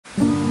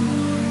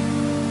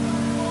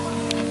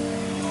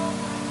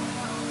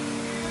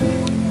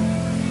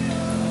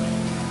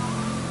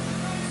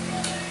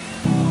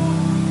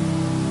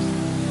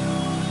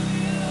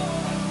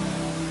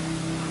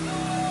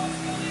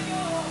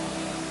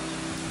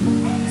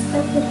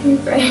Looking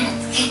for it.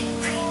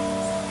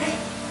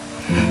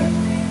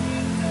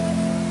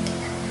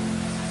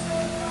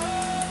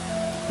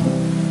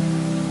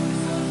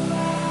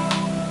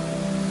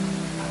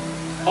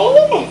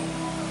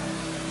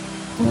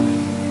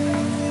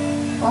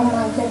 Oh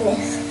my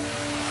goodness.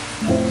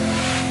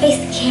 Face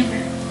the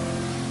camera.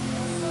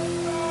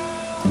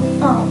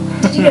 Oh,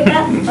 did you get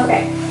that?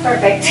 Okay,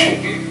 perfect.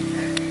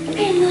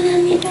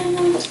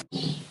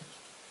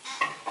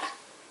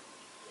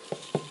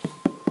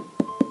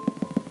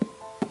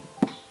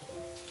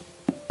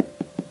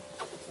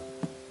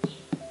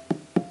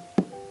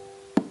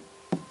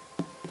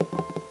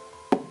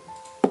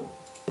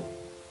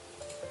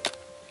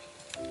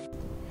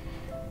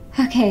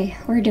 Okay,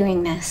 we're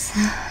doing this.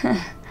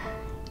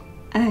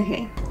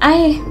 Okay.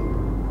 I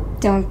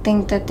don't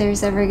think that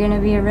there's ever gonna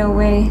be a real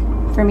way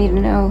for me to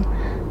know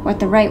what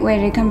the right way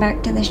to come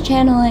back to this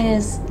channel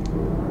is,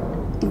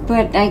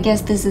 but I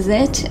guess this is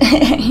it.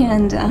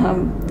 And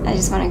I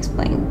just want to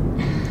explain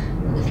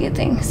a few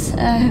things.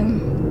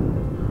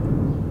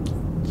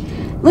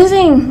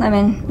 Losing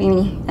Lemon,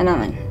 Beanie, and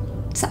Almond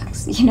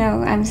sucks. You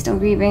know, I'm still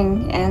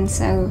grieving, and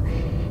so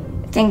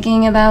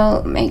thinking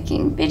about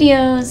making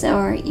videos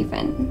or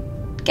even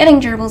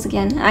getting gerbils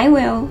again, I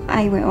will,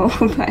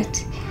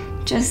 but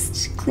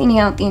just cleaning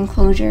out the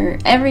enclosure,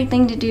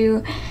 everything to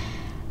do.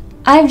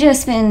 I've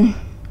just been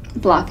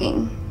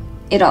blocking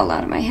it all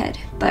out of my head,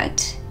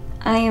 but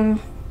I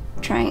am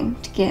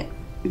trying to get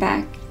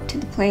back to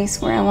the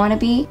place where I want to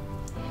be.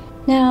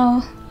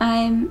 Now,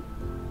 I'm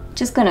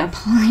just gonna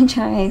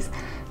apologize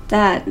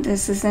that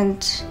this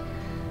isn't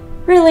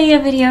really a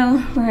video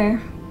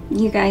where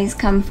you guys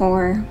come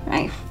for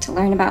to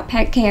learn about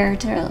pet care,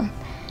 to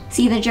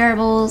see the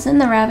gerbils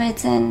and the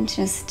rabbits and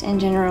just in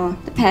general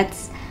the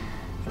pets.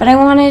 But I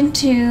wanted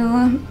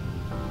to,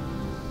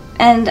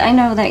 and I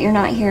know that you're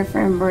not here for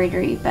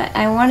embroidery, but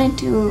I wanted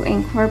to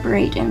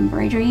incorporate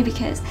embroidery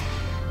because,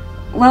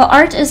 well,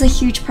 art is a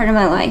huge part of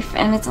my life,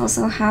 and it's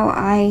also how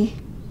I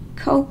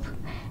cope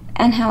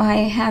and how I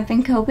have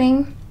been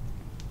coping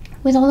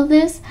with all of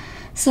this.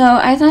 So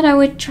I thought I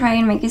would try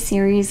and make a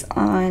series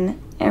on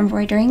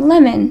embroidering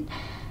Lemon,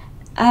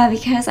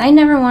 because I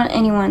never want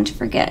anyone to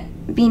forget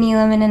Beanie,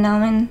 Lemon, and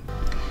Almond.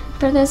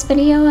 For this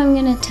video, I'm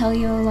going to tell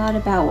you a lot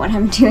about what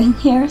I'm doing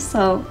here,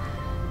 so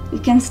you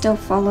can still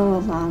follow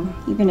along,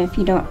 even if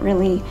you don't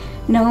really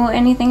know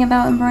anything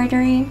about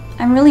embroidery.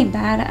 I'm really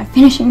bad at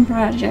finishing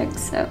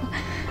projects, so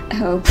I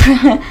hope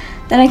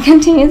that I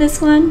continue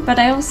this one, but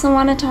I also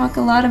want to talk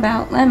a lot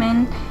about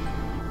Lemon,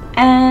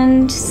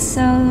 and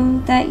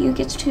so that you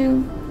get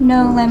to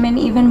know Lemon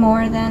even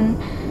more than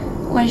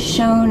was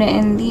shown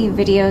in the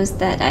videos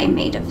that I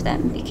made of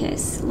them,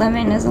 because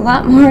Lemon is a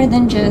lot more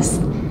than just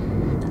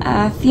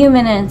a few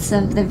minutes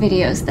of the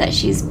videos that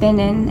she's been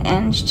in,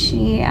 and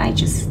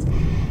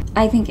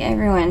I think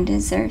everyone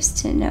deserves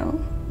to know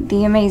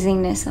the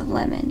amazingness of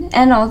Lemon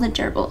and all the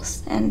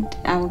gerbils, and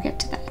I will get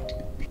to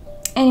that.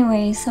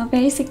 Anyway, so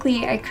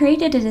basically I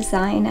created a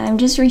design. I'm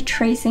just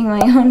retracing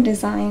my own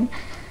design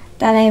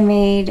that I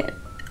made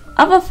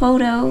of a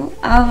photo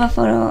of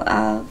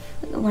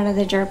one of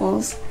the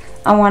gerbils.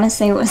 I want to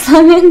say it was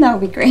Lemon, that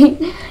would be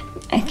great.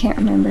 I can't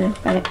remember,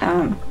 but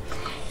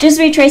just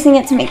retracing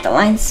it to make the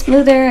lines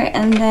smoother,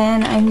 and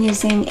then I'm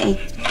using a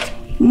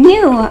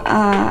new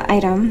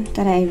item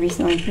that I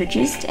recently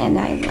purchased and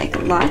I like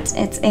a lot.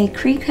 It's a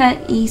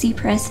Cricut Easy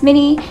Press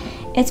Mini.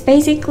 It's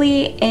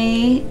basically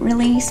a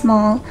really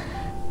small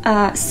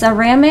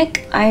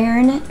ceramic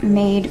iron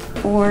made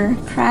for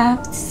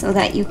crafts so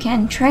that you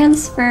can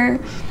transfer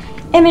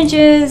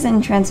images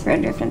and transfer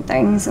different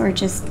things, or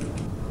just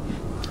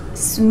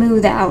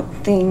smooth out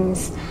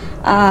things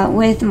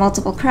with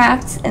multiple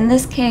crafts. In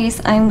this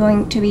case, I'm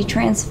going to be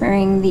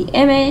transferring the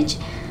image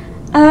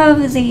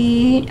of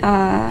the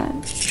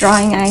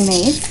drawing I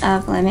made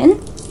of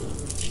Lemon,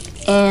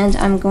 and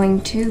I'm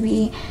going to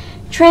be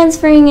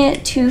transferring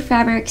it to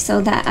fabric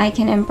so that I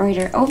can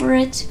embroider over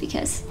it,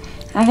 because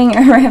having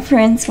a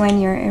reference when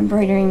you're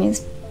embroidering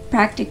is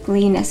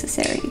practically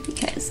necessary,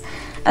 because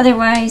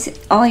otherwise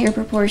all your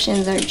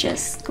proportions are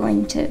just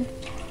going to,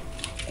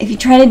 if you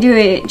try to do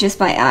it just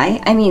by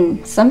eye, I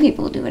mean, some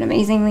people do it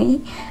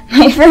amazingly.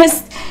 My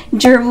first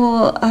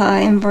gerbil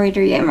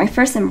embroidery, and my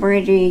first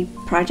embroidery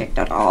project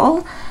at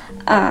all,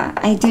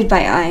 I did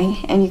by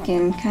eye, and you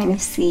can kind of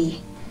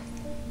see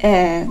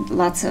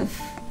lots of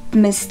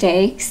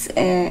mistakes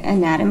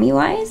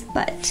anatomy-wise,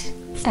 but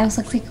I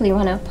also quickly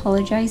want to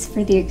apologize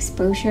for the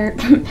exposure,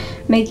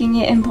 making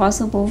it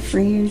impossible for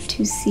you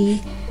to see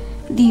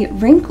the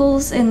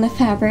wrinkles in the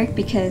fabric,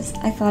 because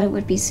I thought it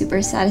would be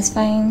super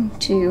satisfying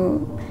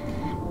to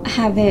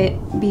have it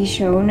be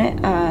shown,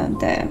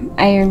 the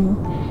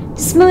iron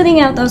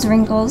smoothing out those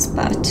wrinkles,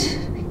 but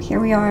here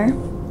we are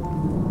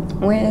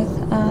with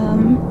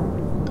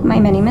my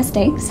many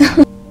mistakes.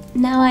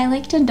 Now I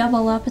like to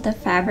double up the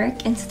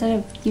fabric instead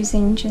of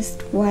using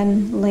just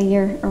one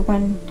layer or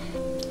one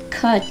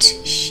cut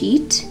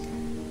sheet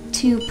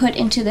to put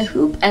into the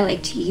hoop. I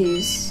like to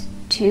use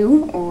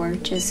two, or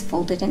just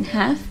fold it in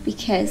half,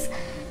 because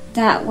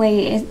That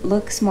way it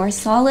looks more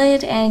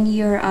solid and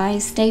your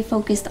eyes stay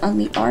focused on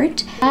the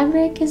art.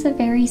 Fabric is a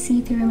very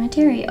see-through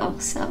material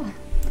also.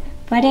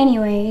 But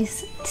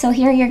anyways, so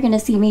here you're gonna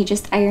see me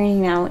just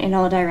ironing out in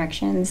all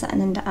directions,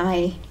 and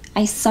I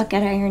suck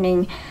at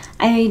ironing.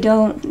 I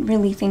don't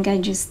really think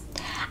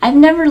I've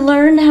never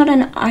learned how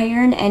to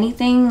iron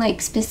anything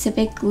like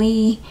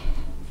specifically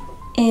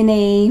in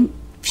a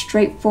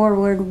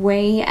straightforward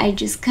way. I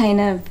just kind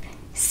of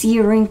see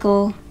a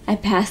wrinkle, I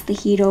pass the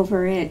heat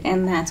over it,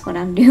 and that's what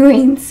I'm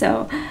doing.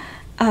 So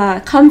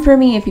come for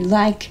me if you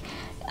like,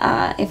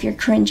 if you're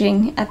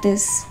cringing at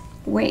this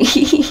way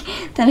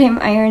that I'm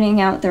ironing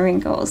out the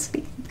wrinkles,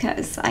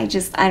 because I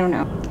don't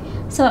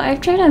know. So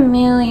I've tried a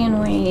million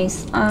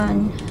ways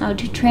on how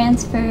to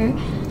transfer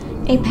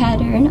a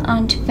pattern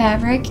onto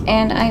fabric,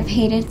 and I've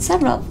hated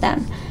several of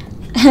them.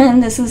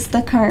 And this is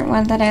the current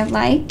one that I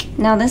like.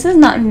 Now this is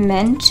not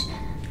meant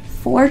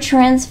for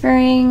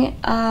transferring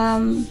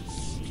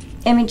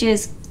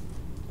images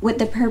with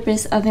the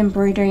purpose of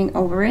embroidering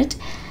over it.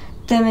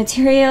 The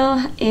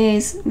material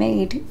is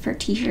made for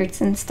t-shirts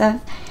and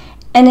stuff,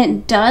 and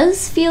it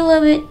does feel a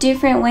bit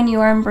different when you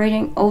are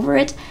embroidering over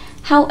it.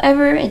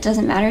 However, it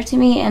doesn't matter to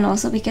me, and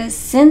also because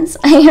since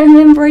I am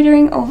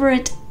embroidering over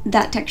it,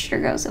 that texture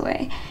goes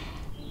away.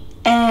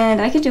 And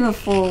I could do a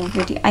full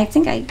video. I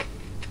think I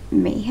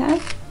may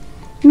have.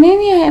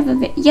 Maybe I have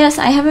a yes,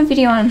 I have a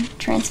video on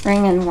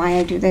transferring and why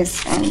I do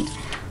this and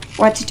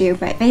what to do,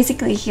 but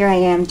basically here I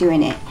am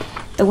doing it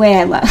the way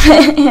I love.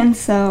 And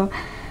so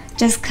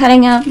just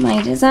cutting up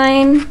my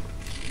design,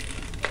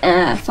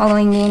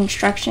 following the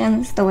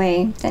instructions the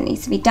way that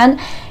needs to be done.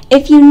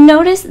 If you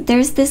notice,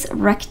 there's this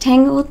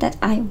rectangle that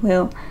I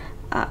will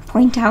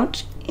point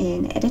out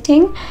in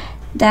editing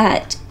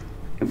that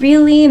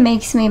really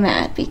makes me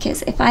mad,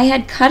 because if I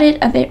had cut it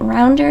a bit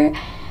rounder,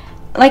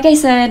 like I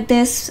said,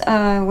 this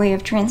way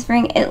of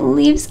transferring, it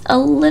leaves a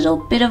little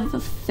bit of a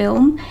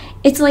film.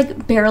 It's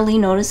like barely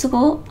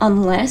noticeable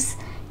unless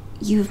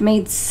you've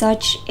made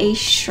such a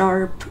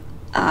sharp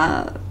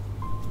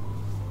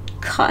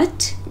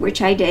cut,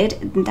 which I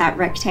did. That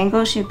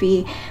rectangle should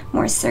be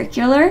more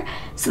circular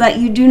so that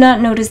you do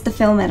not notice the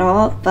film at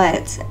all,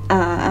 but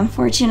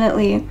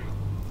unfortunately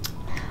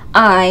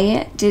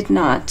I did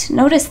not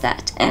notice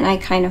that, and I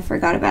kind of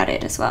forgot about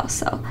it as well.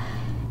 So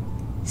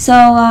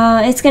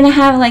it's gonna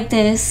have like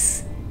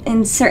this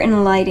in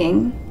certain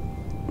lighting.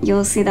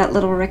 You'll see that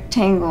little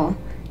rectangle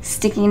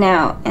sticking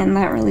out, and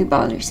that really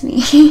bothers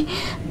me.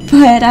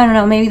 But I don't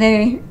know,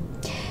 maybe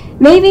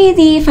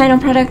the final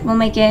product will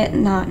make it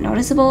not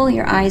noticeable.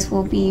 Your eyes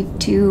will be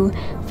too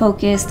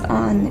focused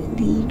on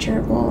the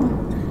gerbil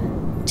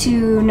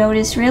to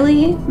notice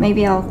really.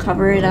 Maybe I'll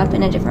cover it up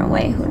in a different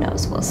way, who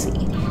knows, we'll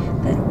see.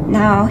 But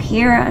now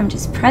here I'm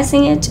just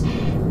pressing it.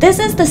 This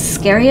is the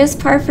scariest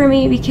part for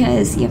me,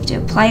 because you have to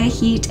apply the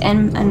heat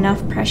and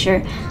enough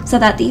pressure so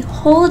that the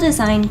whole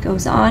design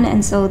goes on,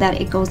 and so that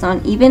it goes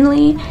on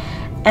evenly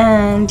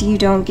and you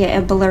don't get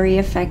a blurry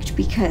effect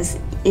because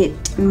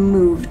it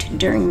moved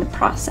during the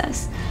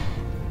process.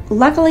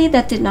 Luckily,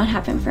 that did not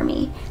happen for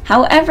me.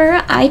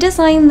 However, I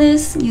designed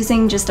this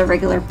using just a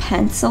regular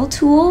pencil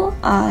tool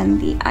on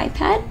the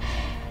iPad,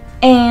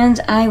 and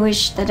I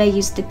wish that I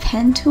used the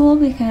pen tool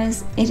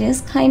because it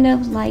is kind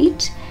of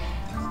light,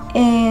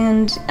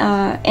 and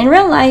in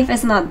real life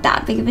it's not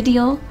that big of a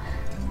deal.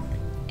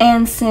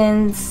 And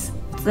since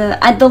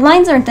the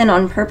lines aren't thin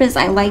on purpose,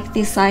 I like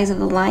the size of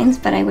the lines,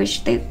 but I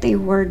wish they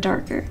were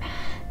darker.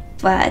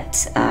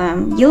 But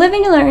you live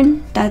and you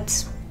learn.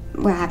 That's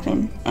what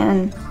happened.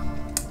 And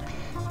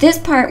this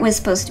part was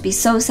supposed to be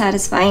so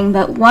satisfying,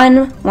 but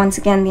once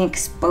again, the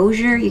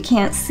exposure, you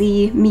can't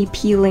see me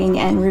peeling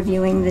and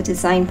reviewing the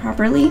design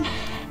properly.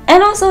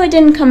 And also it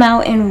didn't come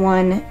out in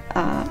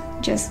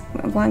just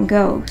one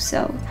go,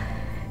 so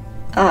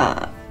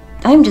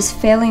I'm just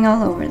failing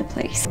all over the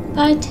place.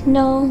 But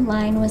no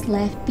line was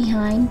left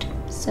behind,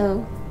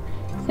 so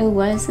it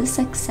was a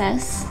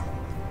success.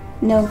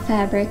 No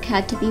fabric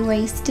had to be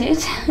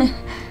wasted,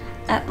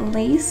 at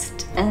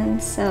least.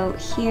 And so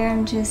here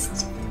I'm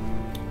just,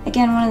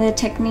 again, one of the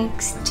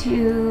techniques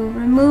to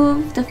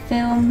remove the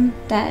film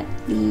that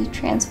the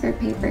transfer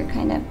paper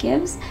kind of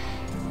gives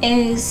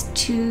is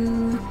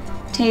to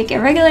take a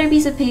regular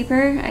piece of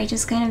paper. I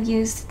just kind of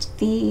used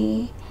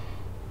the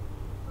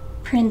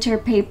printer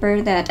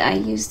paper that I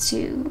used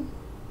to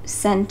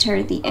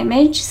center the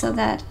image so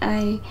that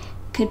I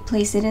could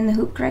place it in the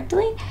hoop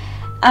correctly,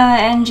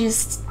 and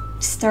just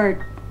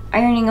start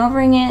ironing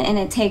over it, and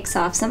it takes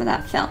off some of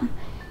that film.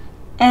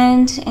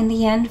 And in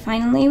the end,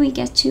 finally, we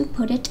get to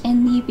put it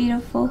in the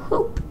beautiful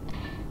hoop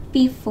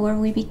before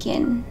we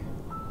begin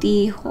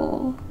the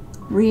whole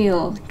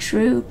real,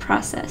 true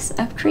process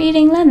of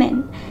creating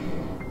lemon.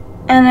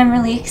 And I'm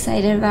really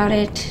excited about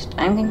it.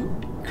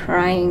 I'm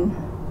crying.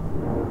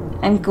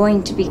 I'm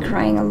going to be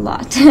crying a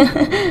lot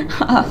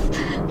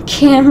off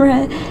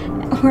camera,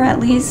 or at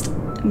least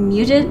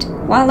muted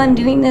while I'm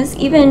doing this.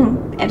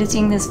 Even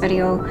editing this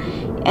video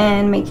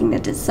and making the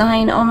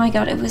design, oh my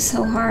god, it was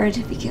so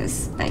hard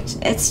because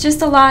it's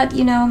just a lot,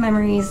 you know,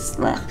 memories.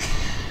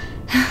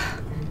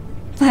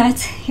 But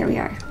here we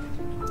are.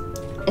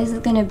 This is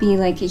gonna be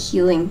like a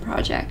healing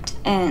project,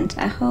 and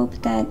I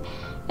hope that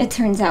it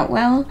turns out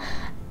well.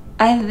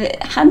 I've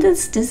had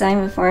this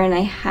design before, and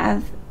I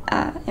have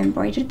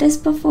embroidered this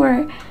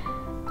before.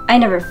 I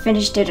never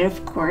finished it,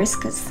 of course,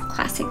 because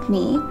classic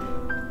me,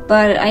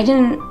 but I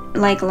didn't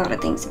like a lot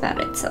of things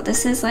about it. So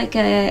this is like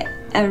a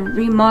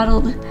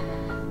remodeled,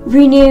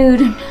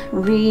 renewed,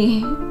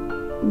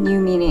 new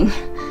meaning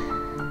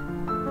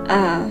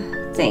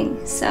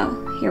thing.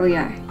 So here we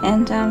are.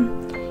 And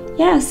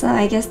yeah, so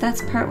I guess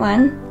that's part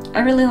one. I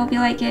really hope you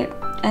like it,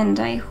 and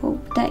I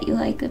hope that you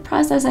like the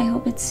process. I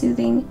hope it's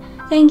soothing.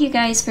 Thank you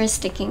guys for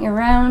sticking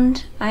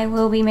around. I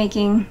will be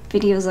making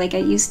videos like I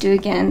used to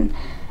again,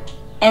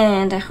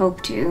 and I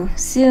hope to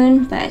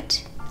soon,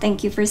 but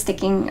thank you for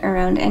sticking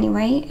around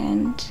anyway,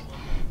 and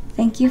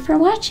thank you for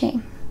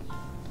watching.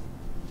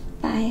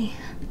 Bye.